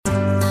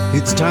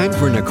It's time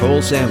for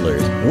Nicole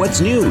Sandler's What's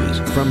News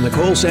from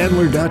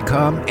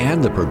NicoleSandler.com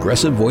and the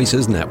Progressive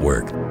Voices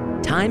Network.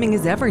 Timing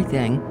is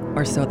everything,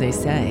 or so they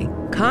say.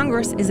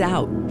 Congress is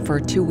out for a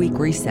 2-week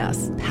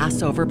recess.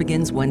 Passover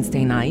begins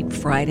Wednesday night,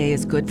 Friday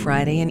is Good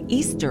Friday, and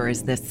Easter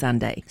is this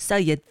Sunday. So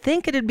you'd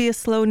think it'd be a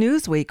slow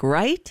news week,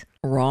 right?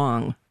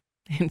 Wrong.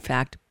 In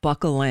fact,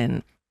 buckle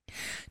in.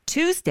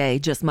 Tuesday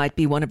just might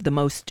be one of the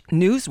most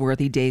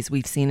newsworthy days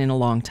we've seen in a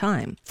long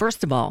time.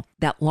 First of all,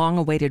 that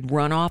long-awaited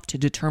runoff to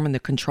determine the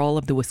control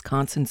of the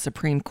Wisconsin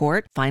Supreme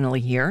Court, finally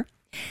here,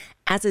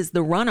 as is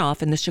the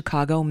runoff in the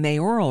Chicago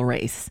mayoral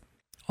race,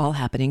 all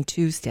happening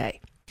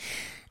Tuesday.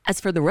 As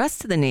for the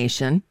rest of the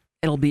nation,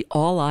 it'll be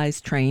all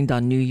eyes trained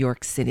on New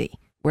York City,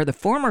 where the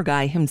former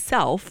guy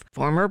himself,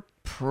 former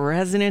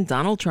President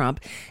Donald Trump,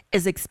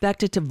 is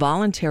expected to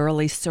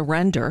voluntarily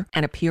surrender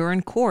and appear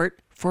in court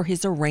for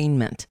his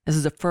arraignment. This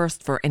is a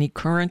first for any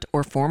current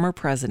or former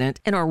president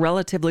in our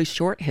relatively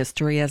short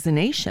history as a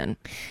nation.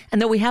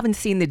 And though we haven't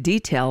seen the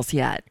details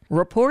yet,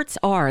 reports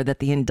are that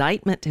the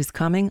indictment is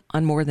coming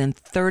on more than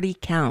 30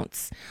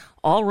 counts,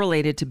 all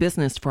related to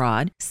business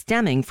fraud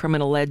stemming from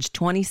an alleged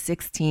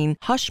 2016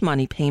 hush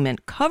money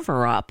payment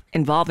cover-up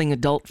involving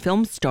adult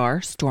film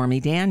star Stormy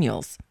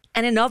Daniels,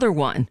 and another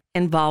one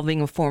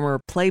involving a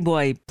former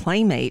Playboy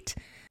playmate,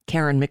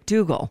 Karen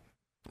McDougal.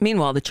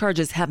 Meanwhile, the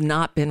charges have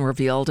not been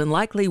revealed and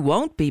likely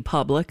won't be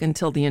public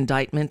until the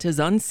indictment is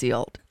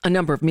unsealed. A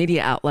number of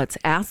media outlets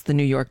asked the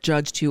New York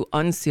judge to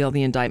unseal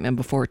the indictment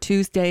before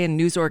Tuesday, and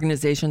news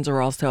organizations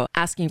are also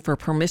asking for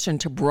permission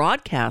to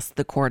broadcast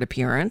the court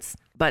appearance,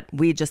 but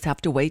we just have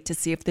to wait to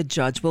see if the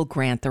judge will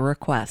grant the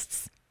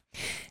requests.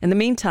 In the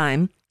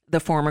meantime, the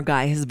former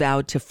guy has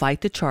vowed to fight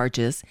the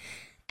charges,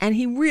 and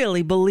he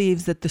really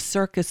believes that the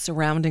circus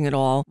surrounding it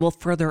all will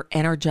further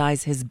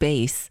energize his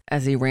base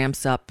as he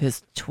ramps up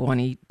his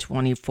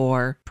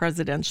 2024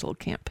 presidential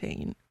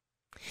campaign.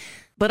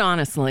 But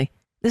honestly,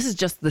 this is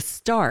just the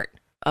start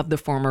of the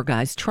former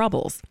guy's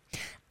troubles.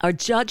 A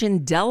judge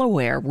in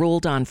Delaware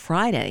ruled on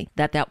Friday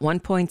that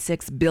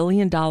 $1.6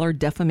 billion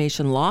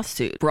defamation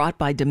lawsuit brought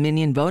by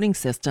Dominion Voting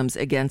Systems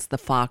against the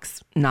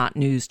Fox Not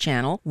News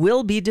channel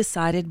will be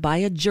decided by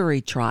a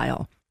jury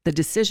trial. The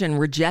decision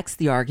rejects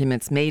the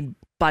arguments made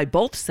by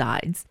both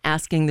sides,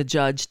 asking the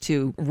judge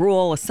to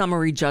rule a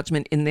summary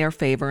judgment in their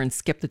favor and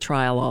skip the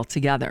trial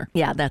altogether.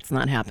 Yeah, that's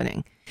not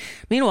happening.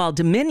 Meanwhile,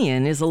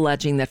 Dominion is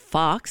alleging that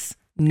Fox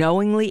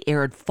knowingly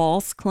aired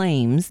false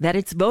claims that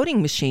its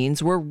voting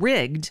machines were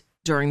rigged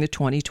during the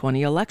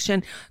 2020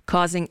 election,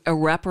 causing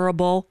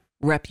irreparable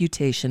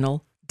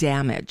reputational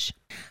damage.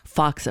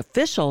 Fox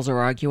officials are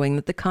arguing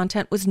that the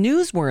content was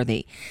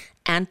newsworthy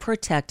and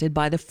protected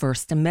by the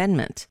First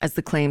Amendment, as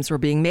the claims were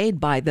being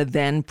made by the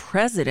then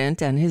president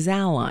and his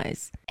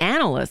allies.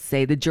 Analysts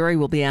say the jury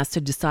will be asked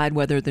to decide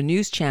whether the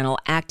news channel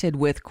acted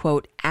with,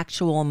 quote,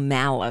 actual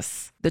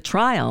malice. The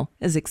trial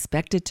is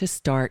expected to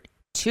start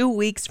 2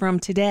 weeks from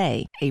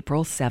today,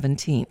 April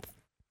 17th.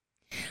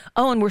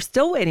 Oh, and we're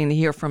still waiting to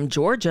hear from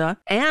Georgia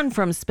and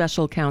from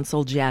special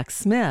counsel Jack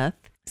Smith.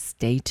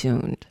 Stay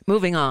tuned.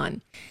 Moving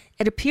on.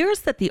 It appears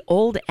that the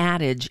old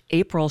adage,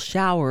 April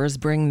showers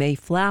bring May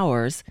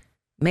flowers,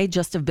 may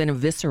just have been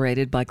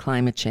eviscerated by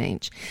climate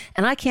change.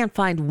 And I can't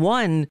find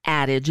one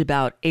adage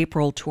about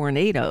April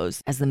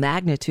tornadoes, as the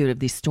magnitude of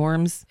these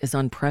storms is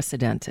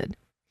unprecedented.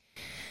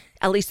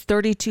 At least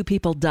 32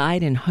 people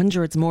died and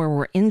hundreds more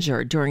were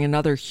injured during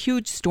another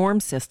huge storm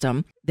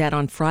system that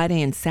on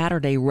Friday and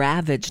Saturday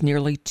ravaged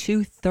nearly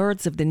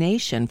 2/3 of the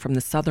nation from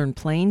the southern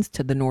plains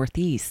to the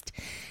northeast.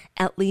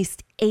 At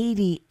least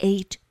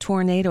 88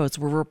 tornadoes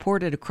were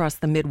reported across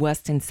the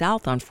Midwest and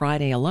South on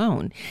Friday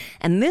alone,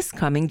 and this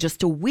coming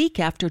just a week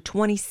after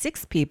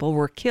 26 people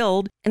were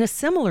killed in a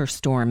similar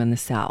storm in the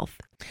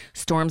South.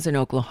 Storms in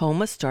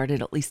Oklahoma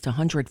started at least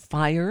 100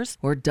 fires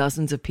where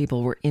dozens of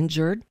people were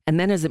injured, and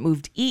then as it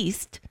moved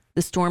east,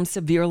 the storm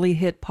severely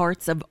hit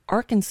parts of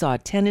Arkansas,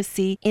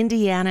 Tennessee,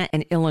 Indiana,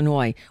 and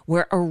Illinois,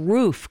 where a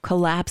roof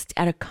collapsed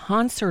at a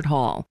concert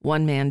hall.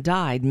 One man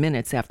died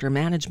minutes after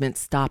management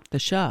stopped the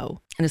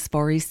show. And as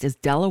far east as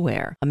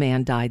Delaware, a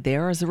man died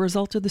there as a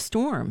result of the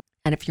storm.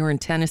 And if you're in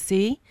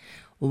Tennessee,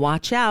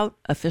 watch out.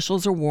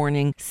 Officials are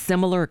warning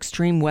similar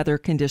extreme weather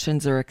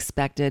conditions are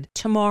expected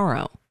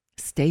tomorrow.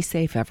 Stay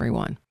safe,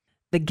 everyone.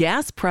 The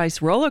gas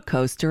price roller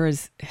coaster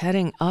is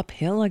heading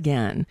uphill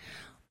again.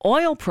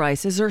 Oil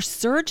prices are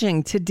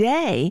surging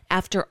today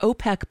after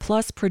OPEC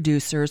Plus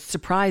producers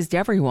surprised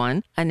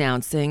everyone,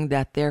 announcing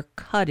that they're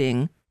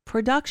cutting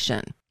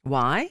production.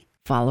 Why?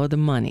 Follow the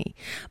money.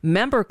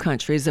 Member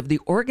countries of the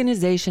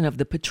Organization of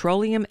the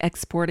Petroleum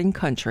Exporting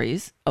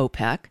Countries,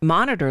 OPEC,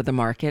 monitor the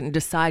market and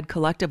decide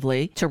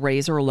collectively to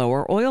raise or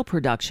lower oil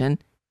production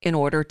in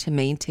order to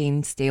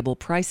maintain stable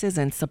prices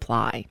and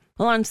supply.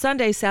 Well, on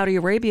Sunday, Saudi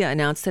Arabia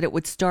announced that it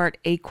would start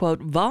a,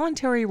 quote,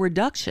 voluntary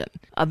reduction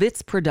of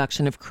its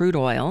production of crude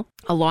oil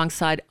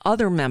alongside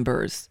other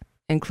members,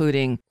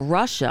 including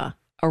Russia,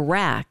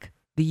 Iraq,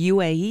 the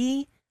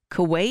UAE,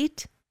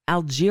 Kuwait,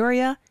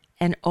 Algeria,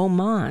 and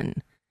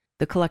Oman.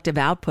 The collective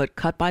output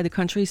cut by the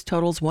countries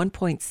totals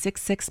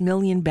 1.66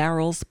 million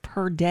barrels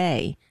per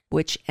day,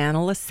 which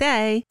analysts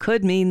say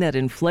could mean that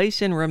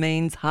inflation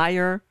remains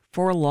higher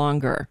for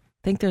longer.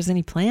 Think there's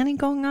any planning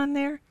going on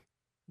there?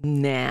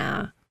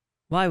 Nah.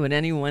 Why would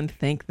anyone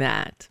think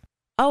that?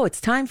 Oh, it's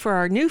time for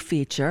our new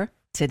feature,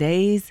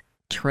 today's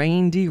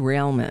train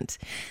derailment.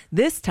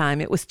 This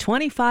time it was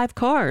 25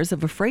 cars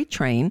of a freight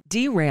train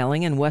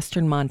derailing in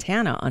western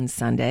Montana on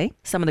Sunday.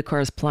 Some of the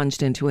cars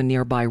plunged into a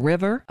nearby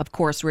river, of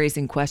course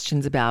raising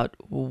questions about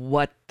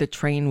what the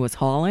train was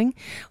hauling.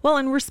 Well,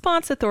 in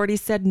response,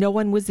 authorities said no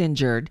one was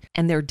injured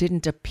and there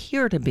didn't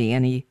appear to be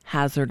any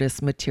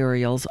hazardous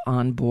materials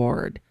on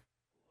board.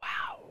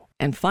 Wow.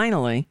 And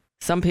finally,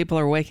 some people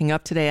are waking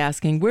up today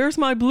asking, where's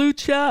my blue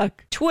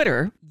check?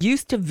 Twitter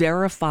used to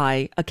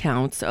verify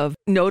accounts of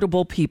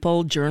notable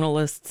people,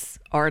 journalists,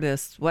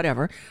 artists,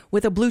 whatever,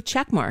 with a blue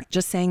check mark,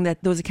 just saying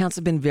that those accounts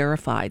have been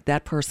verified.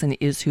 That person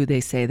is who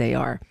they say they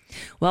are.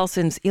 Well,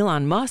 since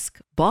Elon Musk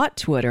bought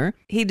Twitter,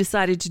 he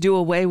decided to do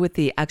away with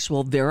the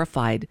actual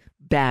verified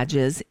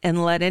badges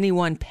and let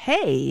anyone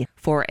pay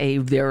for a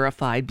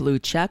verified blue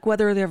check,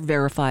 whether they're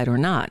verified or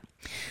not.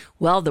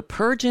 Well, the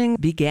purging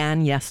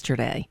began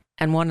yesterday.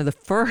 And one of the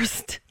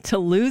first to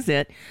lose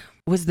it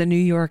was the New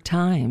York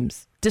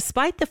Times.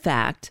 Despite the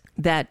fact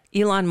that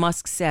Elon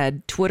Musk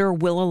said Twitter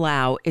will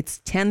allow its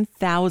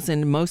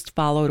 10,000 most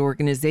followed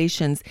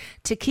organizations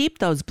to keep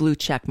those blue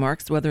check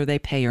marks, whether they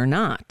pay or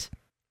not.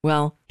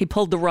 Well, he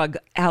pulled the rug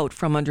out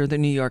from under the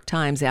New York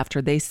Times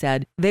after they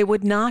said they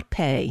would not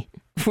pay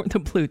for the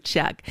blue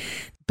check.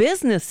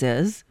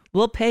 Businesses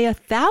will pay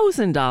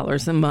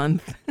 $1,000 a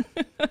month.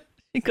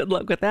 Good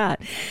luck with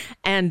that.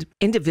 And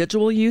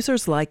individual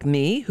users like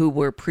me who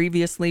were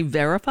previously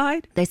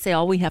verified, they say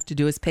all we have to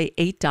do is pay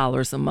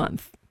 $8 a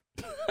month.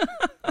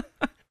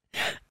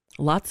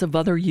 Lots of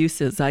other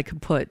uses I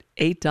could put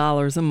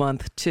 $8 a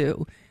month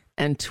to,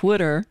 and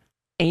Twitter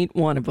ain't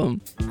one of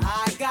them.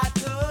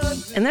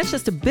 And that's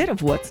just a bit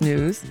of what's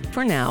news.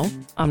 For now,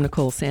 I'm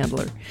Nicole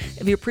Sandler.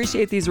 If you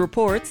appreciate these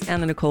reports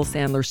and the Nicole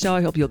Sandler Show,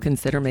 I hope you'll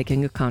consider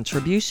making a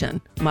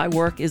contribution. My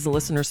work is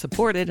listener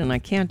supported, and I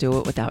can't do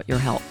it without your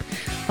help.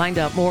 Find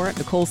out more at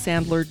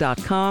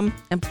NicoleSandler.com,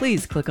 and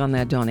please click on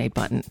that donate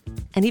button.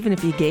 And even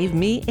if you gave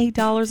me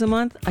 $8 a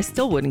month, I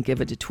still wouldn't give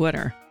it to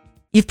Twitter.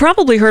 You've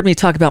probably heard me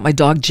talk about my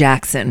dog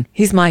Jackson.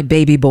 He's my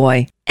baby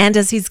boy. And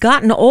as he's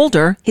gotten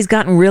older, he's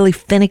gotten really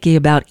finicky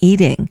about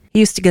eating. He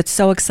used to get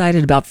so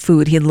excited about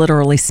food, he'd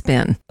literally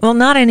spin. Well,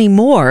 not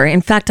anymore.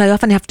 In fact, I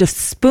often have to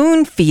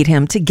spoon feed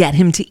him to get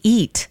him to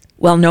eat.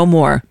 Well, no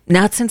more.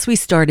 Not since we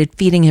started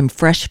feeding him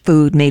fresh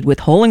food made with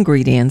whole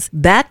ingredients,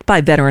 backed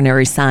by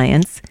veterinary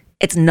science.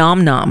 It's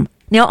Nom Nom.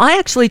 Now, I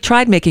actually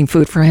tried making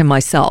food for him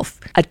myself.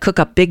 I'd cook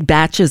up big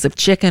batches of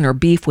chicken or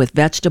beef with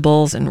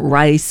vegetables and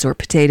rice or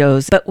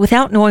potatoes, but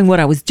without knowing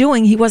what I was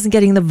doing, he wasn't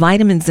getting the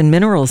vitamins and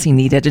minerals he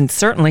needed, and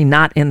certainly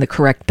not in the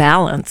correct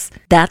balance.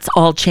 That's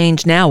all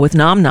changed now with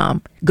Nom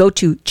Nom. Go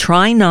to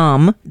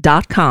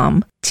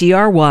trynom.com,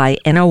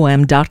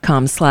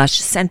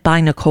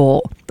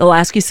 trynom.com/sentbynicole. They'll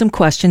ask you some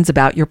questions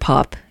about your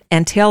pup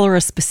and tailor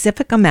a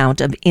specific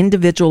amount of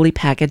individually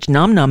packaged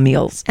Nom Nom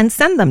meals and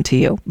send them to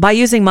you. By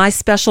using my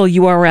special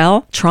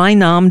URL,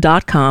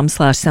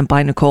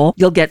 trynom.com/sentbynicole,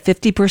 you'll get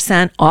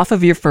 50% off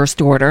of your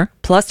first order,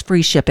 plus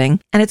free shipping,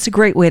 and it's a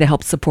great way to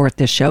help support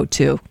this show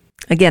too.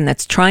 Again,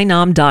 that's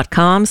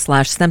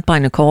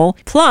trynom.com/sentbynicole.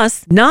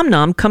 Plus, Nom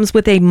Nom comes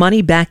with a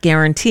money-back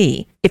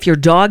guarantee. If your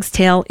dog's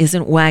tail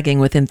isn't wagging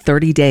within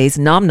 30 days,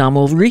 Nom Nom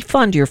will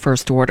refund your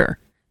first order.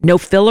 No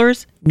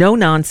fillers, no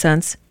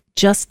nonsense,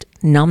 just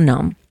Nom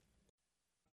Nom.